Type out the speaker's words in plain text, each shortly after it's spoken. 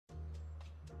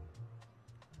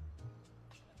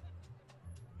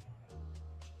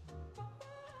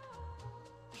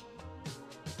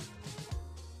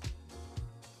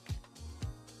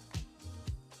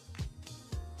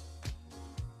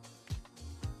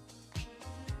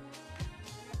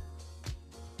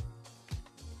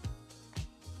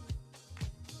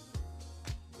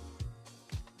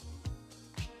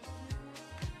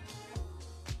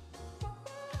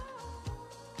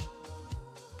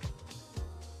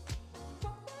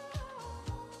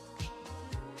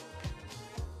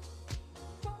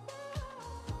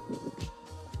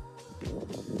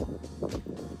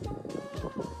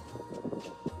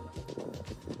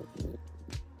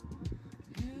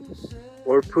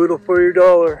or Poodle for your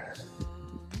dollar.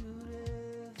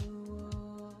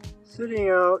 Sitting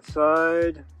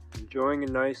outside, enjoying a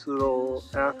nice little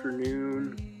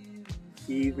afternoon,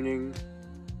 evening,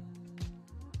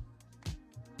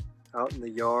 out in the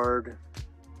yard,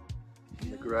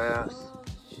 in the grass,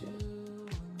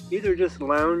 either just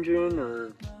lounging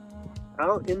or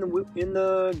out in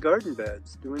the garden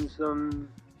beds doing some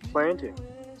planting,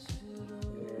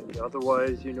 and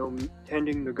otherwise,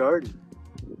 tending the garden.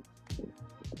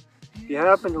 If you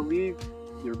happen to leave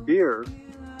your beer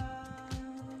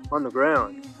on the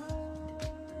ground,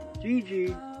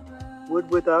 Gigi would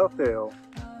without fail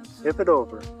tip it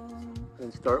over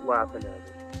and start laughing at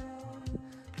it.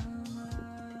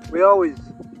 We always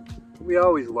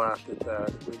laughed at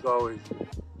that. It was always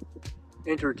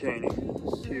entertaining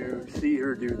to see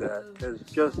her do that, because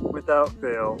just without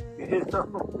fail,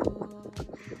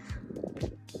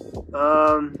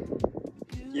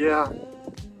 yeah.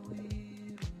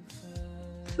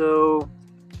 So,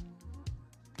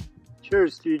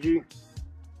 cheers, Gigi.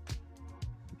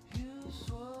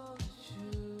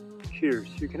 Cheers.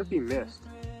 You're gonna be missed.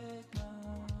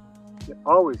 You're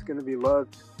always gonna be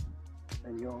loved,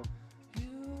 and you're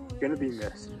gonna be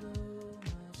missed.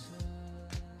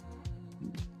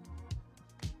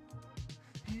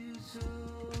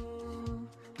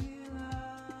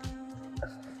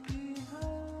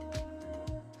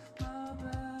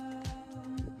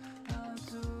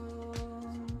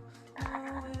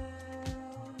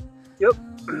 Yep.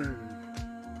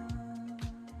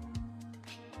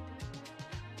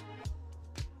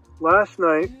 Last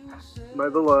night, my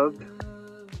beloved,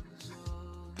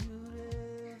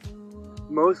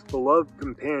 most beloved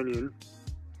companion,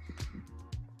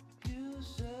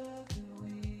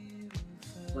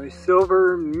 my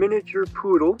silver miniature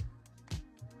poodle,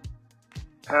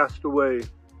 passed away.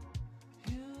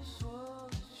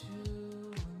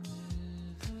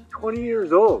 20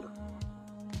 years old.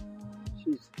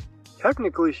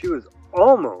 Technically, she was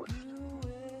almost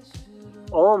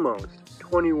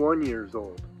 21 years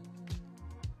old.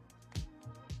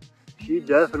 She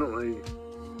definitely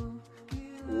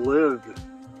lived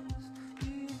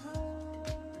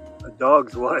a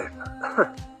dog's life.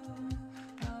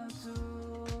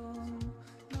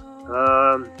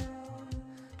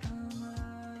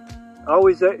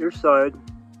 Always at your side,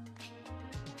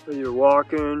 whether you're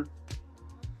walking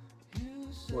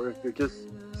or if you're just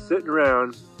sitting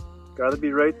around. Gotta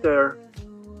be right there,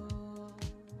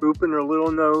 booping her little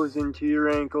nose into your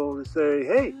ankle to say,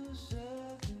 hey,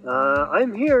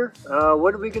 I'm here.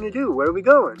 What are we gonna do? Where are we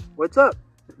going? What's up?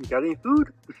 You got any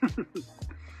food?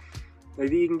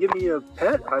 Maybe you can give me a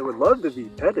pet. I would love to be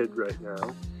petted right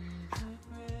now.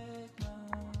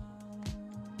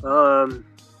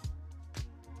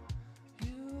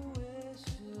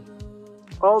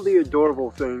 All the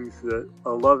adorable things that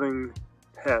a loving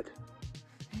pet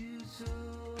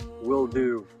will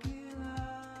do.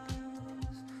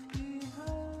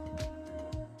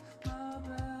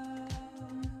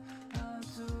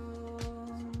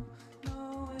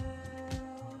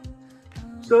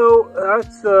 So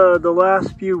that's the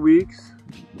last few weeks.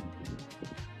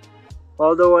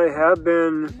 Although I have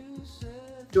been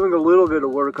doing a little bit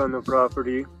of work on the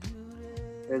property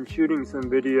and shooting some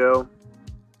video,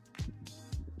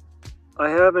 I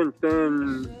haven't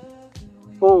been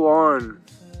full on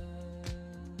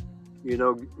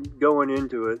going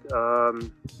into it.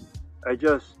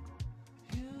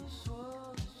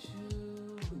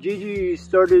 Gigi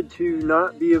started to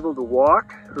not be able to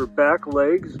walk. Her back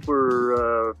legs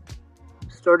were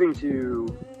starting to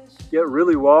get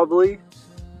really wobbly,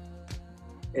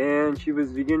 and she was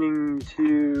beginning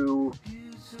to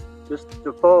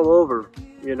fall over,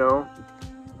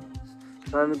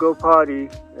 It's time to go potty,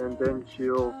 and then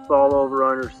she'll fall over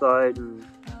on her side, and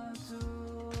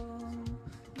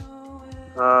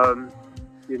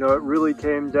it really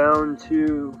came down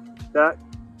to that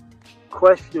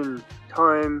question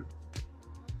time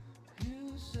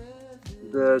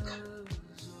that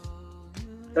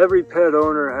every pet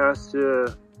owner has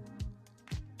to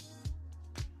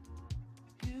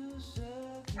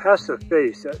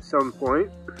face at some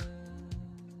point,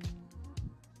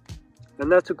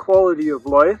 and that's a quality of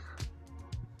life.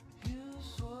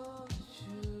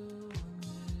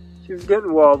 She was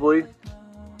getting wobbly.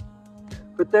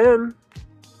 But then,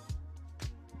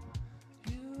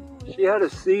 she had a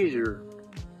seizure.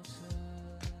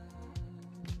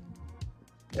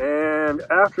 And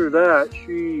after that,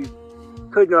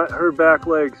 her back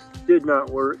legs did not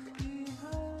work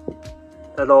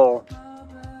at all.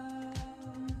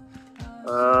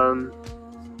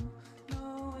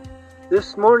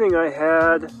 This morning I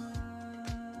had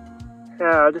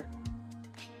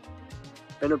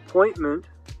an appointment,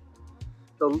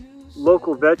 the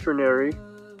local veterinary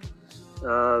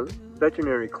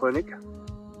clinic.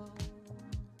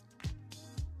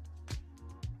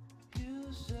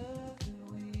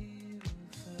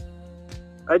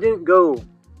 I didn't go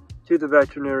to the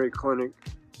veterinary clinic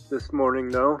this morning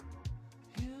though.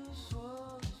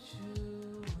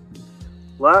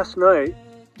 Last night,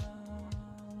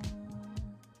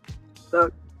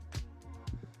 about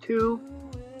 2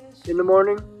 in the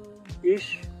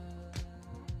morning-ish,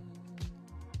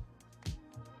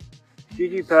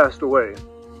 Gigi passed away.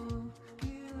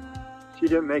 She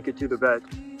didn't make it to the vet.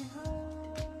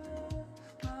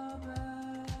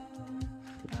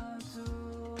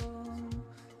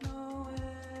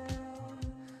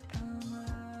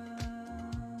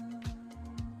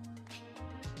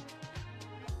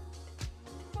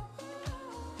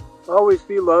 Always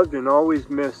be loved and always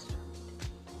missed.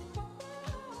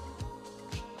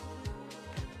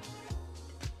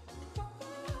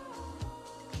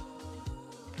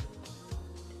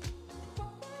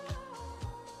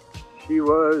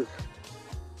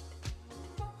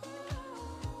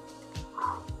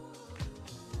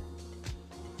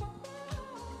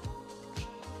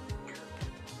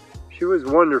 She was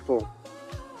wonderful.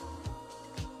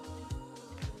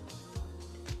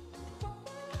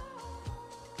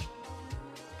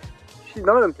 She's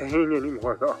not in pain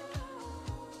anymore though.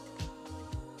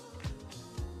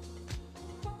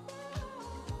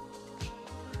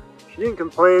 She didn't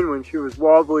complain when she was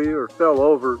wobbly or fell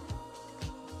over.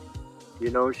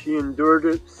 You know, she endured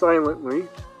it silently.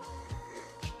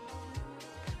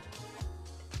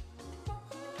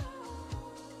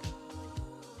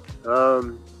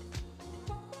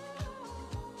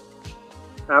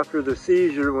 After the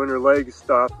seizure, when her legs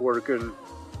stopped working,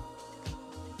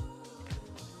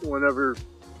 whenever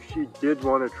she did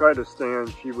want to try to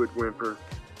stand, she would whimper.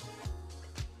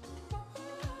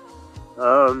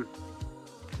 I'm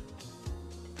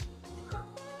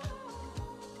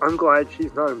glad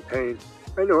she's not in pain.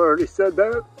 I know I already said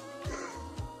that.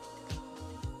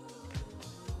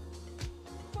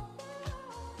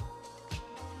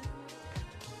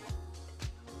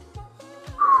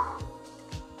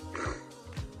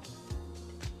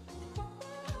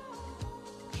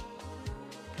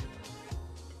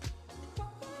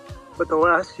 But the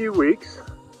last few weeks,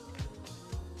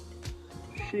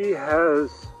 she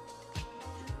has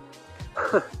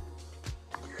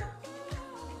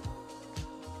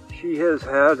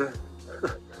had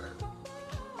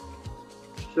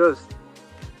just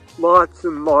lots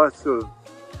and lots of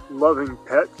loving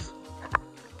pets.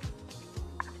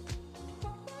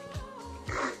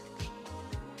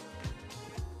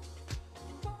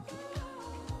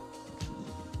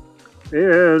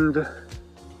 And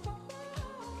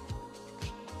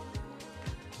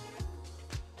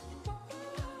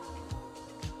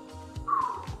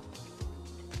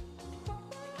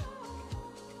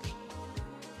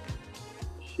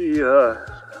she,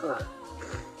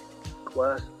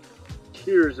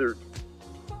 tears are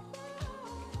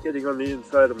getting on the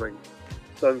inside of my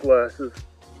sunglasses.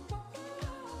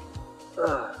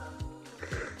 It's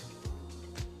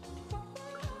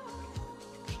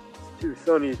too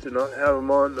sunny to not have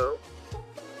them on though.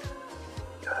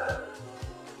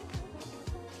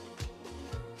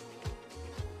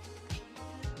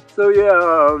 So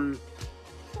yeah,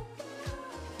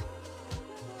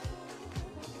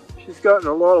 she's gotten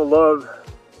a lot of love,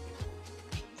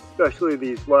 especially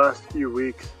these last few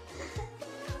weeks.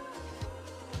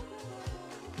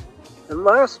 And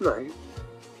last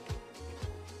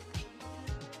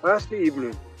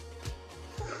evening,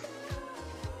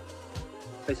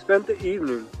 I spent the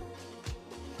evening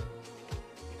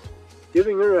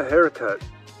giving her a haircut.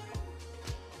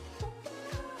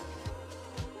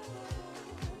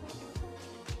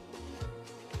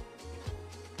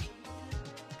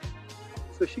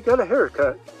 So she got a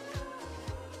haircut.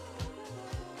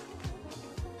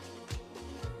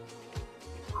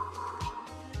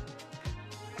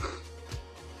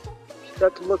 She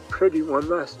got to look pretty one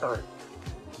last time.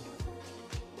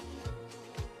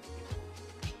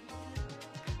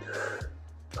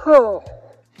 Oh.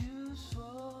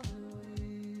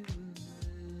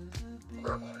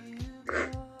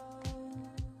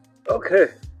 Okay.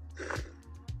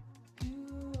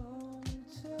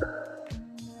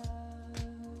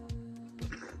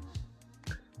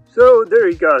 So there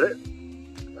you got it.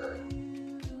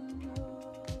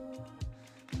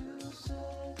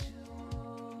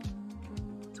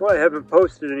 That's why I haven't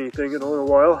posted anything in a little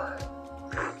while.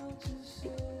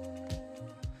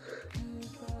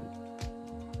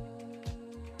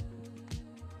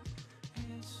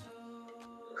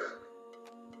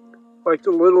 Like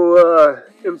the little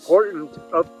important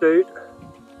update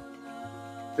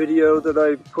video that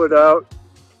I put out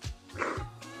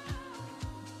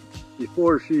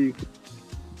before she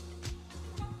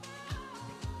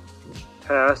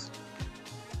passed.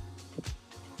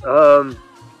 I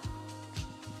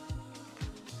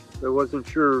wasn't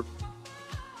sure,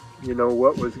 you know,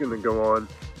 what was going to go on.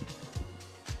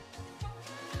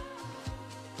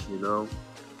 You know,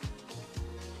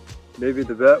 maybe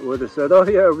the vet would have said, "Oh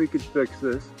yeah, we could fix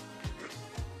this."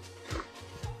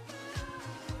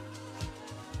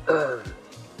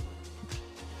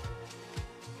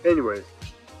 Anyways,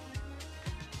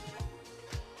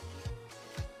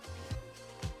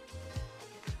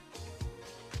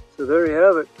 so there you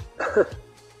have it.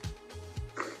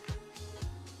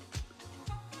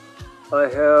 I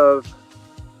have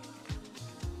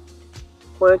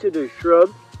planted a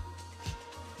shrub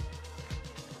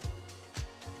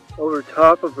over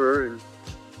top of her, and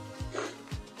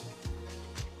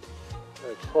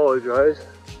I apologize.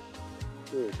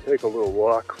 I'm going to take a little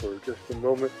walk for just a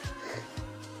moment.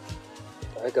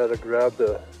 I gotta grab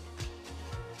the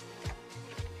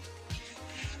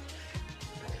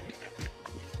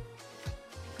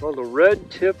called a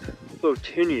red tip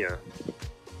photinia.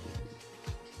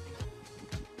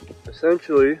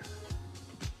 Essentially,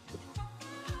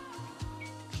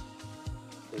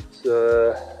 it's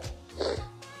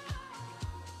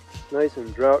nice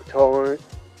and drought tolerant,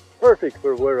 perfect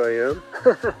for where I am.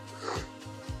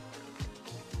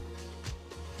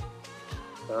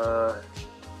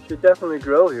 Should definitely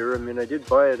grow here. I mean, I did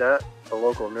buy it at a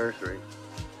local nursery.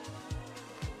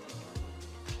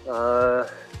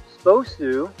 Supposed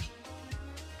to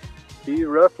be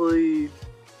roughly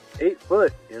 8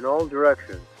 foot in all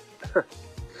directions.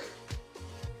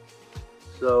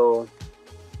 So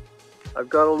I've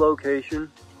got a location,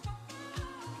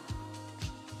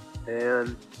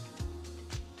 and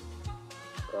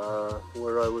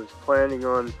where I was planning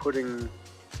on putting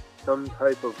some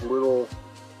type of little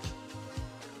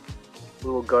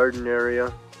garden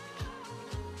area.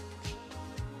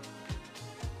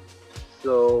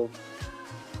 So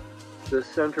the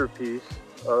centerpiece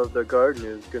of the garden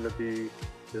is going to be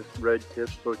this red tip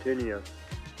photinia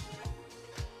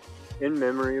in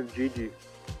memory of Gigi.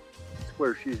 It's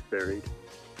where she's buried.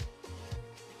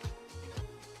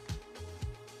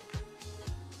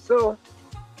 So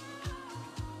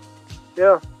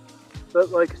yeah,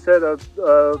 but like I said,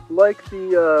 like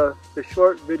the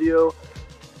short video.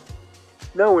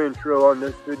 No intro on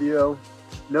this video,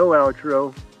 no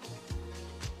outro,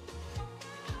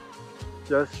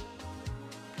 just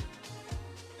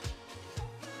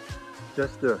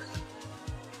this.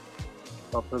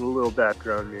 I'll put a little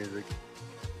background music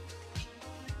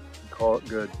and call it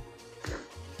good.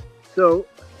 So,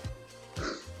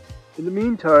 in the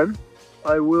meantime,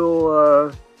 I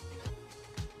will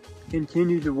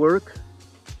continue to work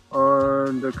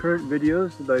on the current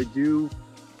videos that I do.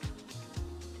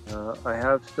 I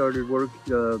have started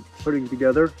putting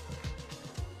together.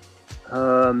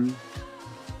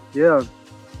 Yeah.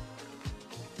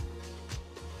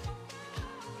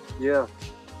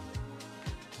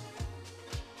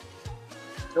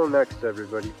 Till next,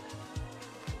 everybody.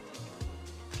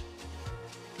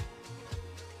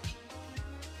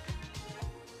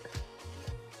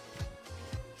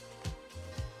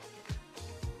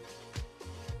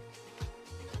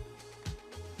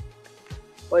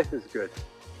 Life is good.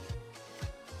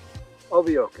 I'll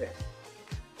be okay.